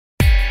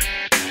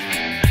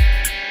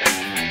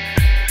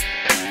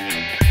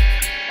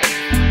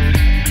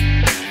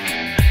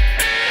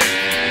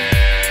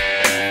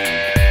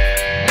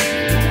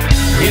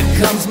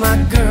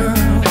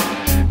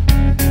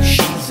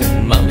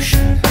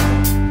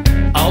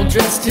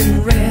dressed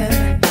in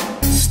red,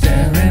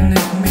 staring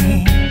at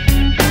me.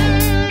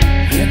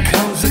 Here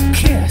comes a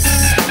kiss,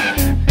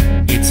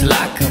 it's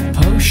like a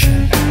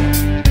potion.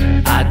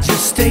 I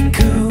just stay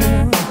cool,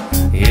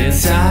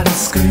 inside a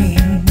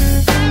screen.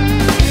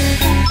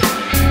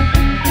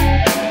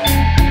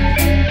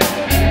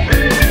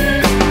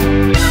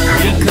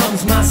 Here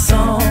comes my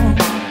song,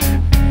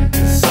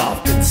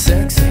 soft and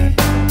sexy.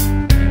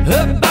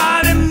 Her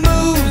body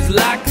moves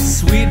like a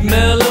sweet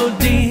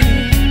melody.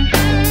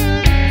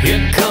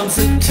 Here comes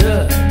a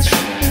touch,